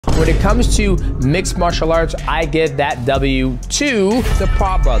When it comes to mixed martial arts, I give that W to the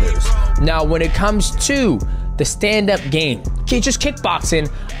Paul brothers. Now, when it comes to the stand-up game, just kickboxing,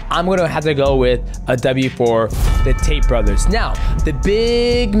 I'm gonna have to go with a W for the Tate brothers. Now, the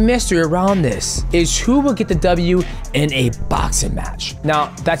big mystery around this is who will get the W in a boxing match.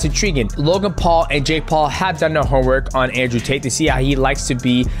 Now, that's intriguing. Logan Paul and Jake Paul have done their homework on Andrew Tate to see how he likes to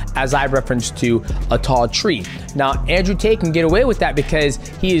be, as I referenced to, a tall tree. Now, Andrew Tate can get away with that because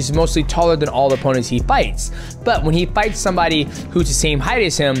he is mostly taller than all the opponents he fights. But when he fights somebody who's the same height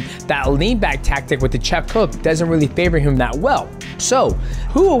as him, that lean back tactic with the check hook doesn't really favor him that well. So,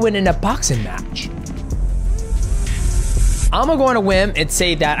 who will win in a boxing match? I'm gonna go on a whim and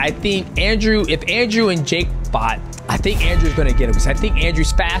say that I think if Andrew and Jake fought, I think Andrew's gonna get him because I think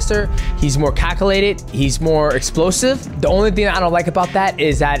Andrew's faster, he's more calculated, he's more explosive. The only thing I don't like about that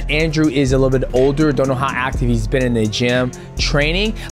is that Andrew is a little bit older, don't know how active he's been in the gym training,